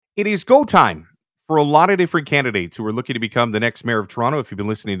It is go time for a lot of different candidates who are looking to become the next mayor of Toronto. If you've been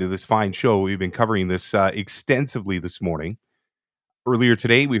listening to this fine show, we've been covering this extensively this morning. Earlier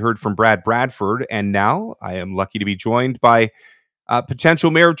today, we heard from Brad Bradford, and now I am lucky to be joined by potential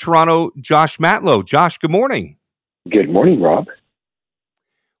mayor of Toronto, Josh Matlow. Josh, good morning. Good morning, Rob.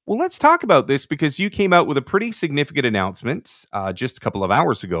 Well, let's talk about this because you came out with a pretty significant announcement just a couple of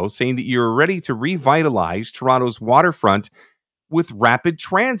hours ago saying that you're ready to revitalize Toronto's waterfront with rapid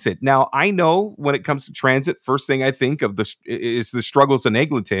transit. Now, I know when it comes to transit, first thing I think of is the struggles in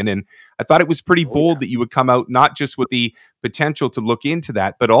Eglinton, and I thought it was pretty bold that you would come out not just with the potential to look into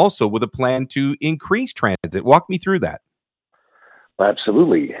that, but also with a plan to increase transit. Walk me through that.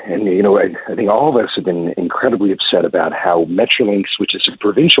 Absolutely. And, I think all of us have been incredibly upset about how Metrolinx, which is a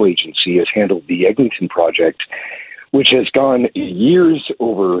provincial agency, has handled the Eglinton project, which has gone years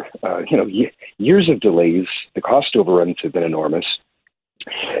over, years of delays. The cost overruns have been enormous.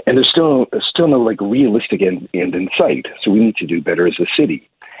 And there's still no realistic end in sight. So we need to do better as a city.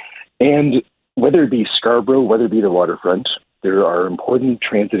 And whether it be Scarborough, whether it be the waterfront, there are important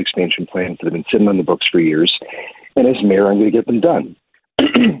transit expansion plans that have been sitting on the books for years. And as mayor, I'm going to get them done.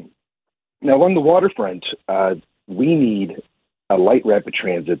 Now, on the waterfront, we need a light rapid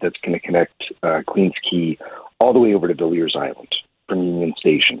transit that's going to connect Queens Quay all the way over to Villiers Island from Union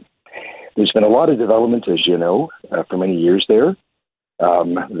Station. There's been a lot of development, as you know, for many years there.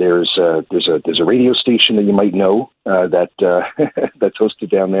 There's a radio station that you might know that's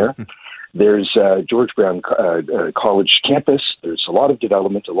hosted down there. There's George Brown College campus. There's a lot of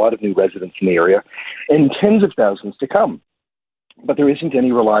development, a lot of new residents in the area, and tens of thousands to come. But there isn't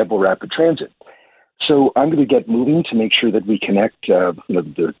any reliable rapid transit. So I'm going to get moving to make sure that we connect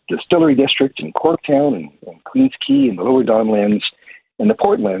the Distillery District and Corktown and Queens Quay and the Lower Donlands and the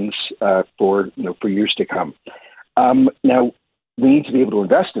Portlands for years to come. Now, we need to be able to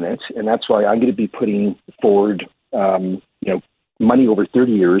invest in it, and that's why I'm going to be putting forward money over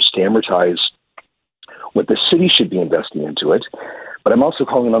 30 years to amortize what the city should be investing into it. But I'm also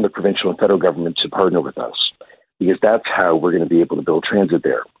calling on the provincial and federal government to partner with us, because that's how we're going to be able to build transit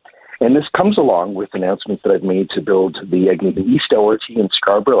there. And this comes along with announcements that I've made to build the Eglinton East LRT in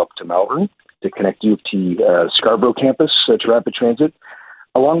Scarborough up to Malvern to connect U of T Scarborough campus to rapid transit,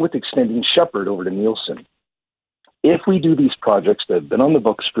 along with extending Shepherd over to Nielsen. If we do these projects that have been on the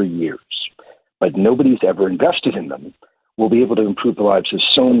books for years, but nobody's ever invested in them, we'll be able to improve the lives of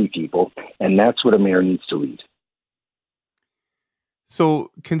so many people, and that's what a mayor needs to lead.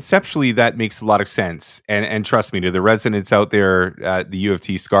 So conceptually, that makes a lot of sense. And trust me, to the residents out there at the U of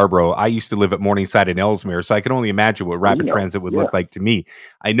T Scarborough, I used to live at Morningside and Ellesmere, so I can only imagine what rapid transit would look like to me.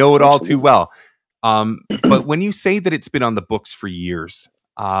 I know it all too well. But when you say that it's been on the books for years,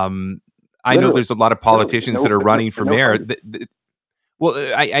 I know there's a lot of politicians that are running for mayor.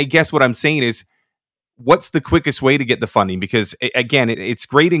 I guess what I'm saying is, what's the quickest way to get the funding? Because, again, it's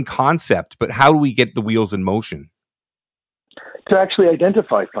great in concept, but how do we get the wheels in motion? To actually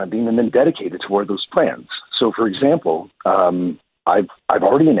identify funding and then dedicate it toward those plans. So, for example, I've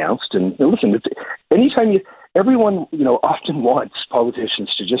already announced, and listen, everyone often wants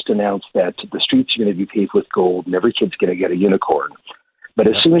politicians to just announce that the streets are going to be paved with gold and every kid's going to get a unicorn. But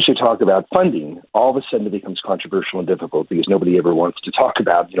as soon as you talk about funding, all of a sudden it becomes controversial and difficult because nobody ever wants to talk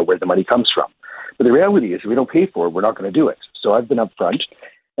about where the money comes from. But the reality is, if we don't pay for it, we're not going to do it. So I've been upfront,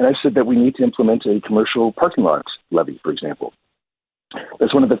 and I've said that we need to implement a commercial parking lot levy, for example.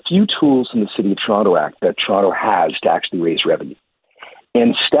 That's one of the few tools in the City of Toronto Act that Toronto has to actually raise revenue.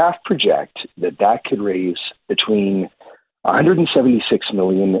 And staff project that could raise between $176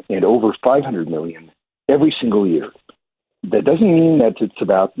 million and over $500 million every single year. That doesn't mean that it's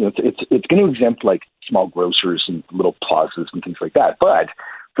about, it's going to exempt like small grocers and little plazas and things like that. But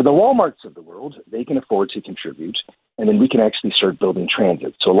for the Walmarts of the world, they can afford to contribute, and then we can actually start building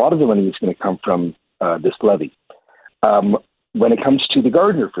transit. So a lot of the money is going to come from this levy. When it comes to the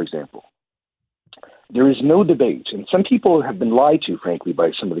Gardiner, for example, there is no debate, and some people have been lied to, frankly,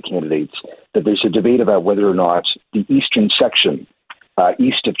 by some of the candidates, that there's a debate about whether or not the eastern section,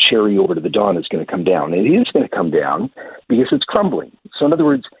 east of Cherry over to the Don, is going to come down. And it is going to come down because it's crumbling. So in other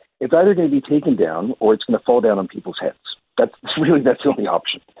words, it's either going to be taken down or it's going to fall down on people's heads. That's the only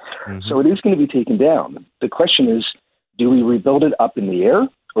option. Mm-hmm. So it is going to be taken down. The question is, do we rebuild it up in the air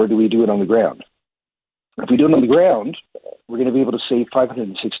or do we do it on the ground? If we do it on the ground, we're going to be able to save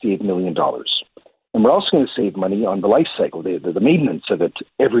 $568 million. And we're also going to save money on the life cycle, the maintenance of it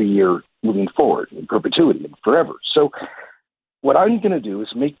every year moving forward in perpetuity and forever. So what I'm going to do is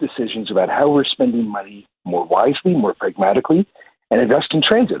make decisions about how we're spending money more wisely, more pragmatically, and invest in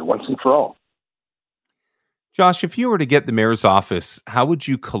transit once and for all. Josh, if you were to get the mayor's office, how would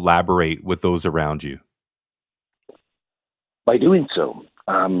you collaborate with those around you? By doing so,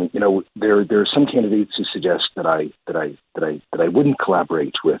 there are some candidates who suggest that I wouldn't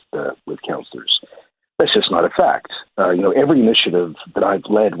collaborate with councillors. That's just not a fact. Every initiative that I've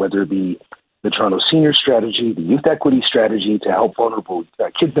led, whether it be the Toronto Senior Strategy, the Youth Equity Strategy to help vulnerable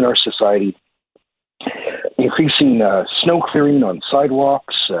kids in our society, increasing snow clearing on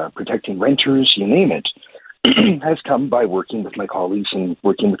sidewalks, protecting renters, you name it, has come by working with my colleagues and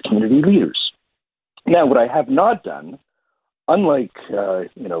working with community leaders. Now, what I have not done, unlike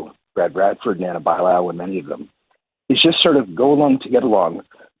Brad Bradford and Anna Bilau and many of them, is just sort of go along to get along,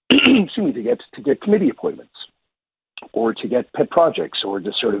 excuse me, to get committee appointments, or to get pet projects, or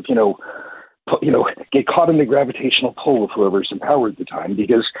to sort of get caught in the gravitational pull of whoever's in power at the time.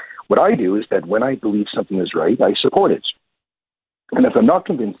 Because what I do is that when I believe something is right, I support it. And if I'm not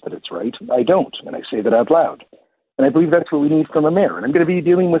convinced that it's right, I don't, and I say that out loud. And I believe that's what we need from a mayor. And I'm going to be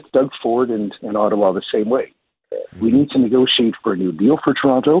dealing with Doug Ford and Ottawa the same way. We need to negotiate for a new deal for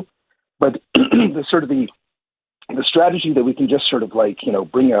Toronto, but the strategy that we can just sort of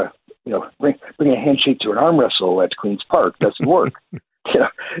bring a handshake to an arm wrestle at Queen's Park doesn't work.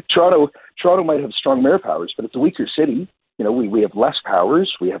 Toronto might have strong mayor powers, but it's a weaker city. We have less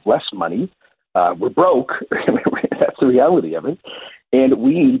powers, we have less money. We're broke. That's the reality of it. And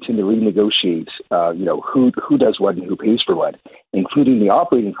we need to renegotiate, who does what and who pays for what, including the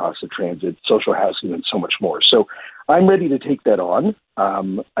operating costs of transit, social housing, and so much more. So I'm ready to take that on.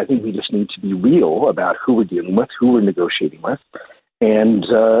 I think we just need to be real about who we're dealing with, who we're negotiating with, and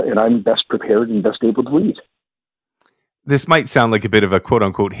I'm best prepared and best able to lead. This might sound like a bit of a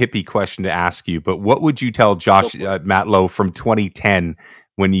quote-unquote hippie question to ask you, but what would you tell Josh Matlow from 2010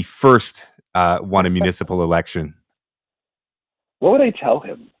 when he first won a municipal election? What would I tell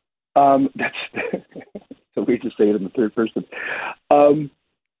him? That's so weird to say it in the third person. One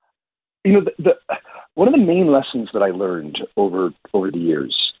of the main lessons that I learned over the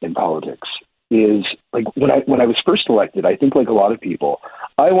years in politics is, like, when I was first elected, I think, like a lot of people,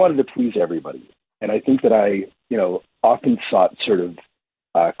 I wanted to please everybody, and I think that I often sought sort of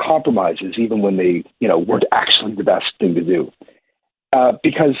compromises, even when they weren't actually the best thing to do.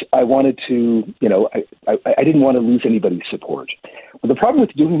 Because I wanted to, I didn't want to lose anybody's support. But the problem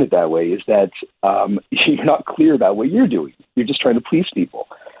with doing it that way is that you're not clear about what you're doing. You're just trying to please people.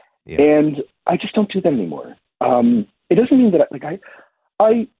 Yeah. And I just don't do that anymore. It doesn't mean that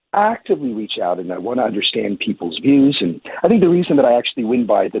I actively reach out and I want to understand people's views. And I think the reason that I actually win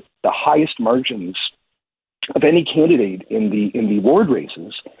by the highest margins of any candidate in the ward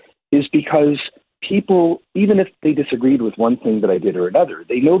races is because people, even if they disagreed with one thing that I did or another,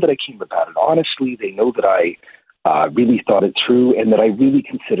 they know that I came about it honestly. They know that I really thought it through and that I really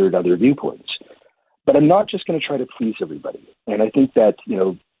considered other viewpoints. But I'm not just going to try to please everybody. And I think that,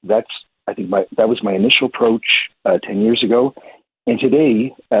 that was my initial approach 10 years ago. And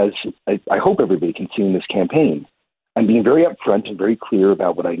today, as I hope everybody can see in this campaign, I'm being very upfront and very clear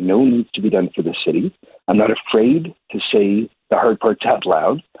about what I know needs to be done for the city. I'm not afraid to say the hard parts out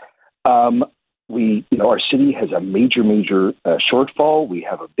loud. Our city has a major shortfall. We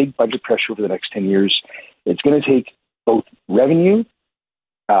have a big budget pressure over the next 10 years. It's going to take both revenue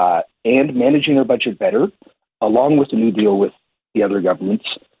and managing our budget better, along with a new deal with the other governments,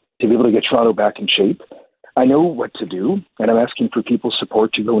 to be able to get Toronto back in shape. I know what to do, and I'm asking for people's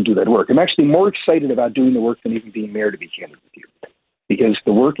support to go and do that work. I'm actually more excited about doing the work than even being mayor, to be candid with you, because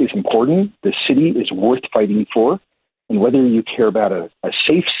the work is important. The city is worth fighting for, and whether you care about a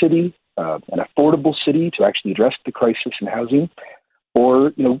safe city, an affordable city to actually address the crisis in housing,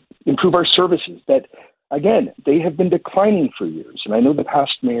 or improve our services that, again, they have been declining for years. And I know the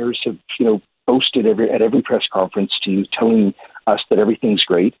past mayors have boasted at every press conference to you, telling us that everything's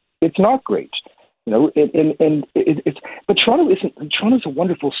great. It's not great, but Toronto's a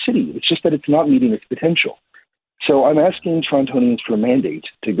wonderful city. It's just that it's not meeting its potential. So I'm asking Torontonians for a mandate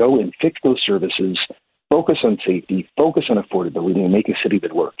to go and fix those services, focus on safety, focus on affordability, and make a city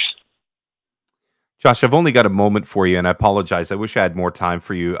that works. Josh, I've only got a moment for you, and I apologize. I wish I had more time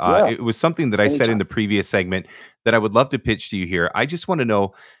for you. It was something that I said in the previous segment that I would love to pitch to you here. I just want to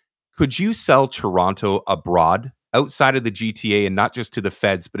know, could you sell Toronto abroad, outside of the GTA, and not just to the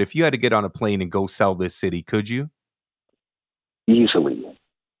feds, but if you had to get on a plane and go sell this city, could you? Easily.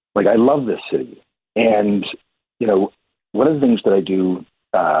 I love this city. And, one of the things that I do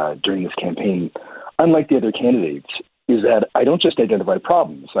during this campaign, unlike the other candidates, is that I don't just identify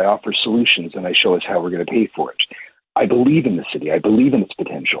problems. I offer solutions, and I show us how we're going to pay for it. I believe in the city. I believe in its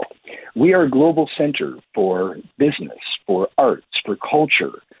potential. We are a global center for business, for arts, for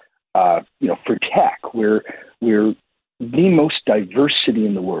culture. for tech. We're the most diverse city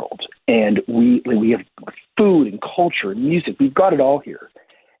in the world, and we have food and culture and music. We've got it all here,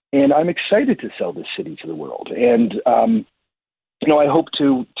 and I'm excited to sell this city to the world. And I hope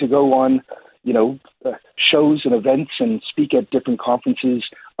to go on, shows and events and speak at different conferences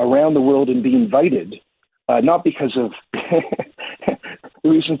around the world and be invited, not because of the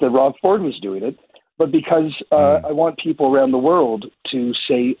reasons that Rob Ford was doing it, but because I want people around the world to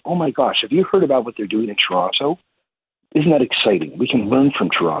say, oh my gosh, have you heard about what they're doing in Toronto? Isn't that exciting? We can learn from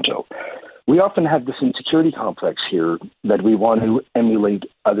Toronto. We often have this insecurity complex here that we want to emulate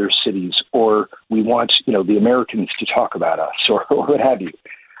other cities, or we want, the Americans to talk about us, or what have you.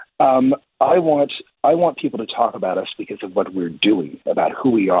 I want people to talk about us because of what we're doing, about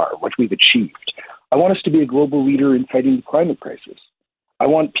who we are, what we've achieved. I want us to be a global leader in fighting the climate crisis. I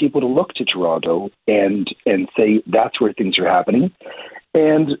want people to look to Toronto and say that's where things are happening.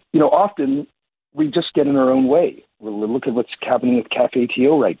 And often we just get in our own way. We'll look at what's happening with Cafe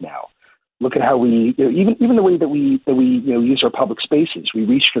TO right now. Look at how we, even the way that we use our public spaces. We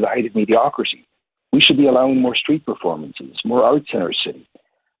reach for the height of mediocrity. We should be allowing more street performances, more arts in our city.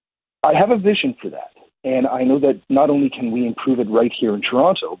 I have a vision for that, and I know that not only can we improve it right here in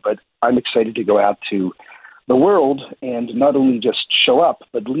Toronto, but I'm excited to go out to the world and not only just show up,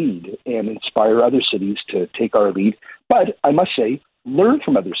 but lead and inspire other cities to take our lead. But I must say, learn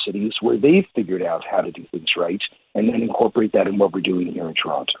from other cities where they've figured out how to do things right, and then incorporate that in what we're doing here in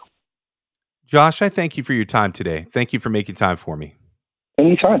Toronto. Josh, I thank you for your time today. Thank you for making time for me.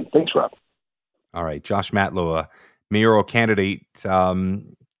 Anytime. Thanks, Rob. All right. Josh Matlow, a mayoral candidate.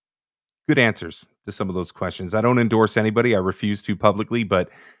 Good answers to some of those questions. I don't endorse anybody. I refuse to publicly, but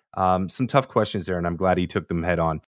some tough questions there, and I'm glad he took them head on.